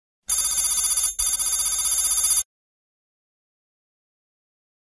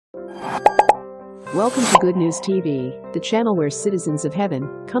Welcome to Good News TV, the channel where citizens of heaven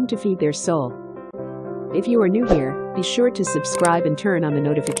come to feed their soul. If you are new here, be sure to subscribe and turn on the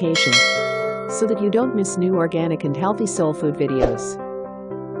notification so that you don't miss new organic and healthy soul food videos.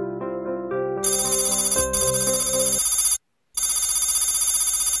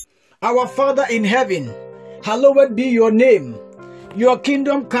 Our Father in heaven, hallowed be your name. Your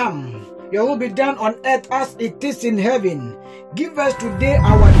kingdom come, your will be done on earth as it is in heaven. Give us today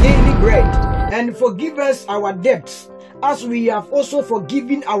our daily bread, and forgive us our debts, as we have also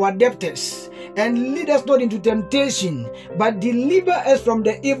forgiven our debtors. And lead us not into temptation, but deliver us from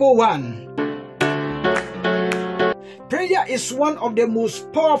the evil one. Prayer is one of the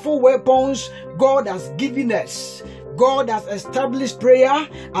most powerful weapons God has given us. God has established prayer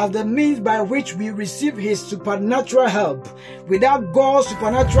as the means by which we receive His supernatural help. Without God's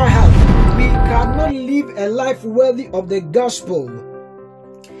supernatural help, we cannot live a life worthy of the gospel.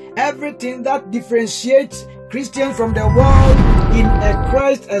 Everything that differentiates Christians from the world in a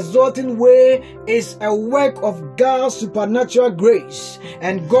Christ-exalting way is a work of God's supernatural grace.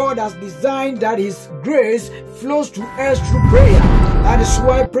 And God has designed that His grace flows to us through prayer. That is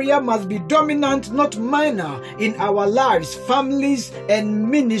why prayer must be dominant, not minor, in our lives, families, and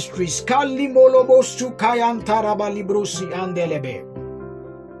ministries.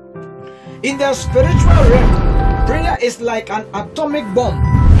 In the spiritual realm, prayer is like an atomic bomb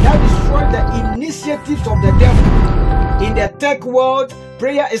that destroys the initiatives of the devil. In the tech world,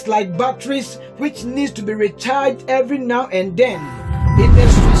 prayer is like batteries which needs to be recharged every now and then. In the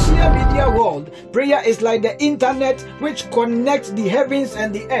social media world, prayer is like the internet which connects the heavens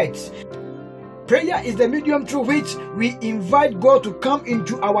and the earth. Prayer is the medium through which we invite God to come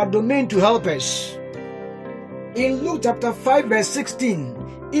into our domain to help us. In Luke chapter 5 verse 16,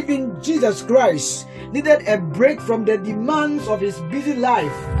 even Jesus Christ needed a break from the demands of his busy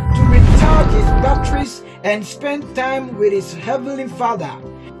life to recharge his batteries and spend time with his heavenly Father.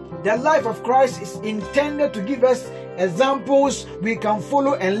 The life of Christ is intended to give us examples we can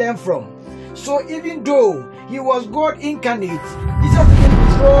follow and learn from. So even though he was God incarnate, Jesus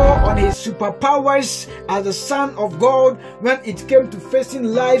didn't draw on his superpowers as the Son of God when it came to facing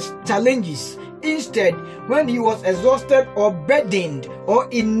life's challenges. Instead, when he was exhausted or burdened or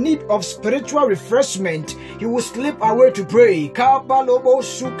in need of spiritual refreshment, he would slip away to pray.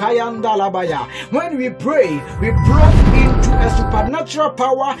 When we pray, we plug into a supernatural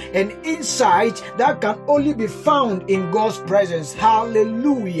power and insight that can only be found in God's presence.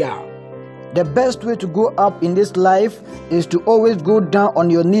 Hallelujah. The best way to go up in this life is to always go down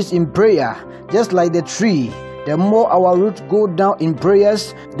on your knees in prayer, just like the tree. The more our roots go down in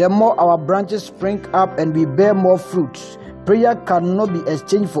prayers, the more our branches spring up and we bear more fruits. Prayer cannot be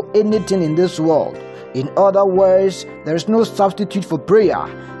exchanged for anything in this world. In other words, there is no substitute for prayer.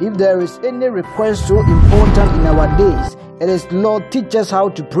 If there is any request so important in our days, it is, Lord, teach us how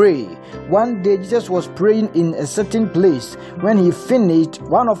to pray. One day Jesus was praying in a certain place. When he finished,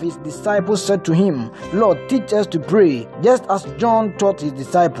 one of his disciples said to him, Lord, teach us to pray, just as John taught his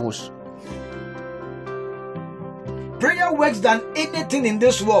disciples. Prayer works than anything in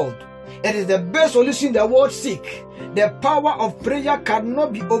this world. It is the best solution the world seeks. The power of prayer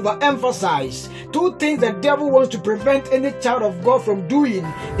cannot be overemphasized. Two things the devil wants to prevent any child of God from doing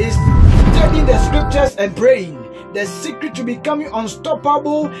is studying the scriptures and praying. The secret to becoming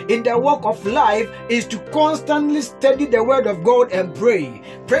unstoppable in the walk of life is to constantly study the word of God and pray.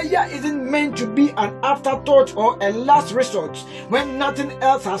 Prayer isn't meant to be an afterthought or a last resort when nothing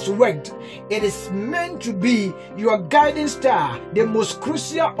else has worked. It is meant to be your guiding star, the most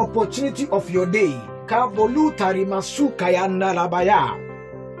crucial opportunity of your day.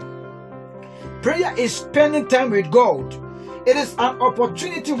 Prayer is spending time with God. It is an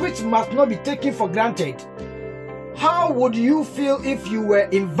opportunity which must not be taken for granted. How would you feel if you were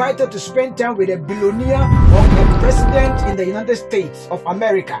invited to spend time with a billionaire or a president in the United States of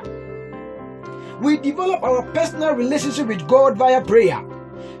America? We develop our personal relationship with God via prayer.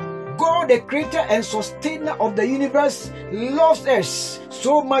 God, the creator and sustainer of the universe, loves us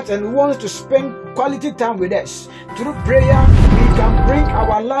so much and wants to spend quality time with us. Through prayer, we can bring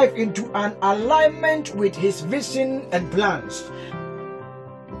our life into an alignment with His vision and plans.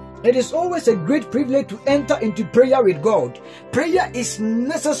 It is always a great privilege to enter into prayer with God. Prayer is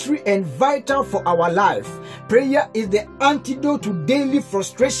necessary and vital for our life. Prayer is the antidote to daily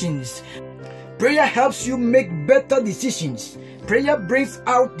frustrations. Prayer helps you make better decisions. Prayer brings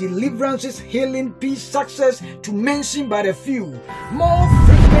out deliverances, healing, peace, success, to mention but a few. More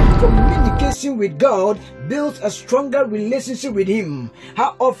frequent communication with God builds a stronger relationship with Him.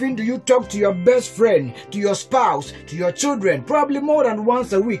 How often do you talk to your best friend, to your spouse, to your children? Probably more than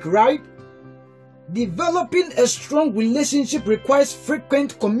once a week, right? Developing a strong relationship requires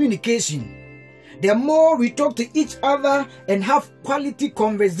frequent communication. The more we talk to each other and have quality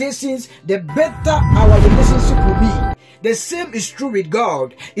conversations, the better our relationship will be. The same is true with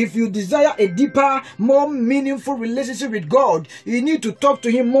God. If you desire a deeper, more meaningful relationship with God, you need to talk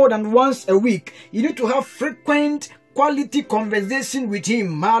to Him more than once a week. You need to have frequent quality conversation with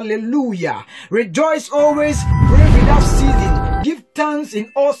Him. Hallelujah. Rejoice always, pray without ceasing. Give thanks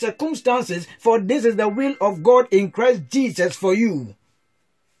in all circumstances, for this is the will of God in Christ Jesus for you.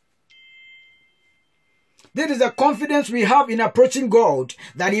 This is the confidence we have in approaching God,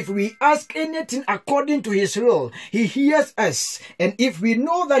 that if we ask anything according to His will, He hears us. And if we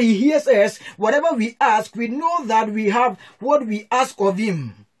know that He hears us, whatever we ask, we know that we have what we ask of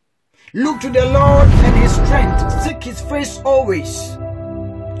Him. Look to the Lord and His strength. Seek His face always.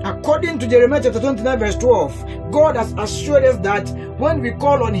 According to Jeremiah chapter 29 verse 12, God has assured us that when we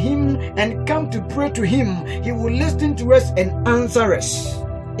call on Him and come to pray to Him, He will listen to us and answer us.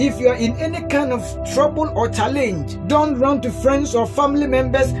 If you are in any kind of trouble or challenge, don't run to friends or family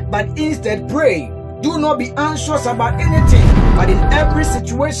members, but instead pray. Do not be anxious about anything, but in every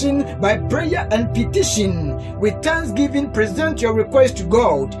situation, by prayer and petition, with thanksgiving, present your request to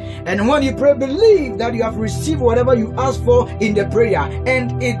God. And when you pray, believe that you have received whatever you ask for in the prayer,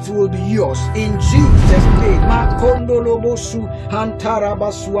 and it will be yours. In Jesus' name.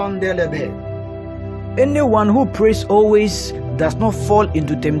 Anyone who prays always does not fall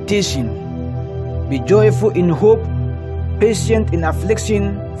into temptation. Be joyful in hope, patient in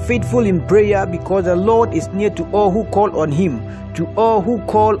affliction, faithful in prayer, because the Lord is near to all who call on Him, to all who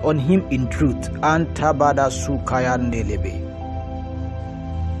call on Him in truth.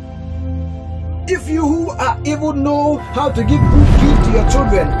 If you who are evil know how to give good gifts to your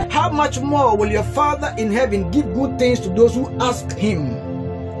children, how much more will your Father in heaven give good things to those who ask Him?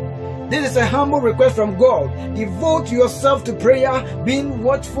 This is a humble request from God. Devote yourself to prayer, being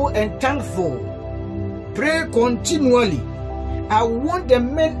watchful and thankful. Pray continually. I want the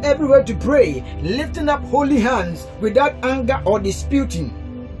men everywhere to pray, lifting up holy hands without anger or disputing.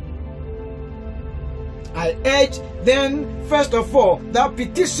 I urge then, first of all, that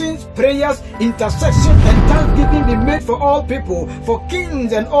petitions, prayers, intercession, and thanksgiving be made for all people, for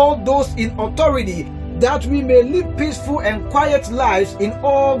kings and all those in authority, that we may live peaceful and quiet lives in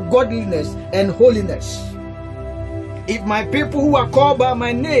all godliness and holiness. If my people who are called by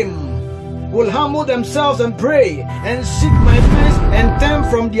my name will humble themselves and pray and seek my face and turn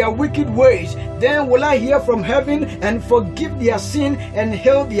from their wicked ways, then will I hear from heaven and forgive their sin and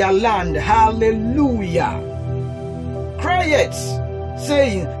heal their land. Hallelujah. Cry it,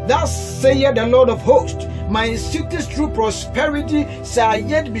 saying, Thus saith the Lord of hosts, my cities through prosperity shall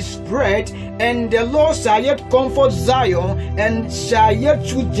yet be spread, and the Lord shall yet comfort Zion, and shall yet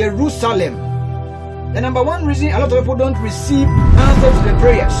choose Jerusalem. The number one reason a lot of people don't receive answers to the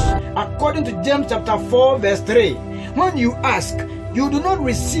prayers, according to James chapter 4 verse 3. When you ask, you do not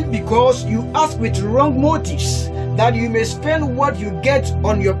receive because you ask with wrong motives, that you may spend what you get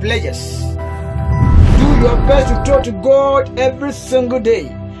on your pleasures. Do your best to talk to God every single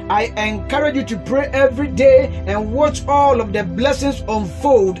day. I encourage you to pray every day and watch all of the blessings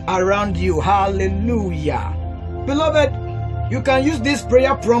unfold around you. Hallelujah. Beloved, you can use this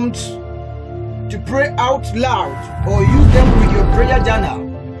prayer prompt to pray out loud or use them with your prayer journal.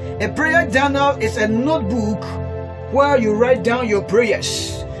 A prayer journal is a notebook where you write down your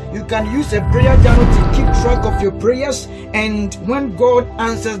prayers. You can use a prayer journal to keep track of your prayers and when God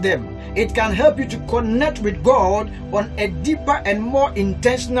answers them. It can help you to connect with God on a deeper and more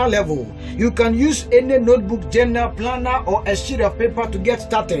intentional level. You can use any notebook, journal, planner, or a sheet of paper to get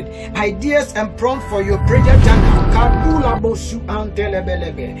started. Ideas and prompts for your prayer journal.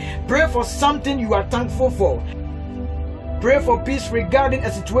 Pray for something you are thankful for. Pray for peace regarding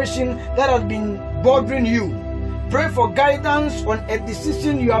a situation that has been bothering you. Pray for guidance on a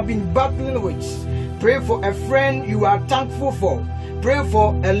decision you have been battling with. Pray for a friend you are thankful for. Pray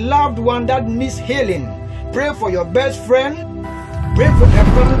for a loved one that needs healing. Pray for your best friend. Pray for a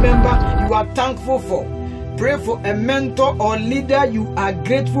family member you are thankful for. Pray for a mentor or leader you are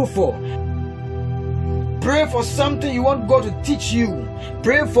grateful for. Pray for something you want God to teach you.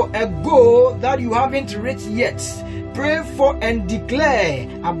 Pray for a goal that you haven't reached yet. Pray for and declare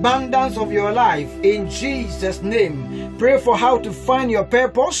abundance of your life in Jesus' name. Pray for how to find your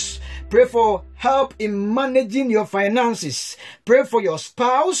purpose. Pray for help in managing your finances. Pray for your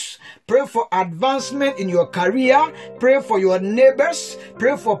spouse. Pray for advancement in your career. Pray for your neighbors.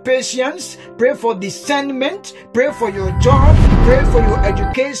 Pray for patience. Pray for discernment. Pray for your job. Pray for your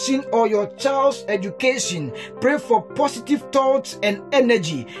education or your child's education. Pray for positive thoughts and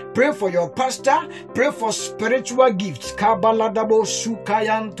energy. Pray for your pastor. Pray for spiritual gifts. Kabaladabo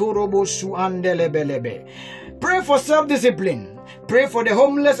sukayan torobo su andelebelebe. Pray for self-discipline. Pray for the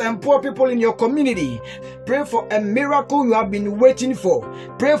homeless and poor people in your community. Pray for a miracle you have been waiting for.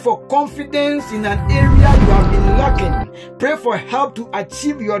 Pray for confidence in an area you have been lacking. Pray for help to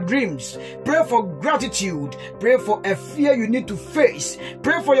achieve your dreams. Pray for gratitude. Pray for a fear you need to face.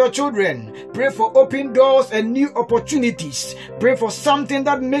 Pray for your children. Pray for open doors and new opportunities. Pray for something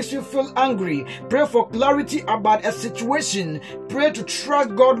that makes you feel angry. Pray for clarity about a situation. Pray to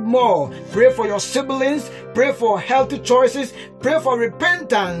trust God more. Pray for your siblings. Pray for healthy choices. Pray for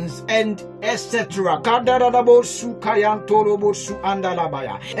repentance and etc. It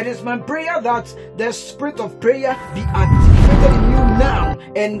is my prayer that the spirit of prayer be activated in you now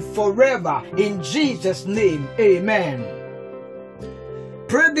and forever. In Jesus' name, amen.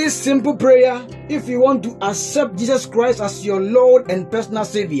 Pray this simple prayer if you want to accept Jesus Christ as your Lord and personal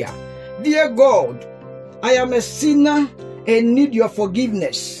Savior. Dear God, I am a sinner and need your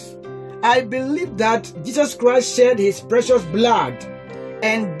forgiveness. I believe that Jesus Christ shed his precious blood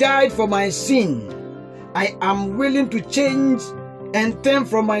and died for my sin. I am willing to change and turn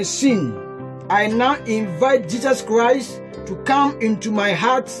from my sin. I now invite Jesus Christ to come into my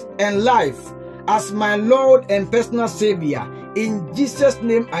heart and life as my Lord and personal Savior. In Jesus'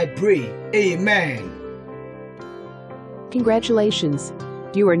 name I pray. Amen. Congratulations!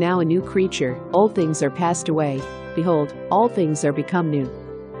 You are now a new creature. Old things are passed away. Behold, all things are become new.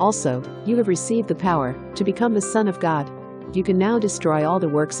 Also, you have received the power to become the Son of God. You can now destroy all the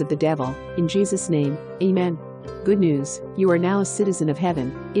works of the devil. In Jesus' name, amen. Good news, you are now a citizen of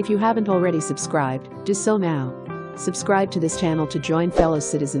heaven. If you haven't already subscribed, do so now. Subscribe to this channel to join fellow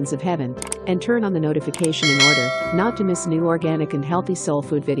citizens of heaven, and turn on the notification in order not to miss new organic and healthy soul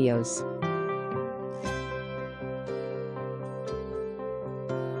food videos.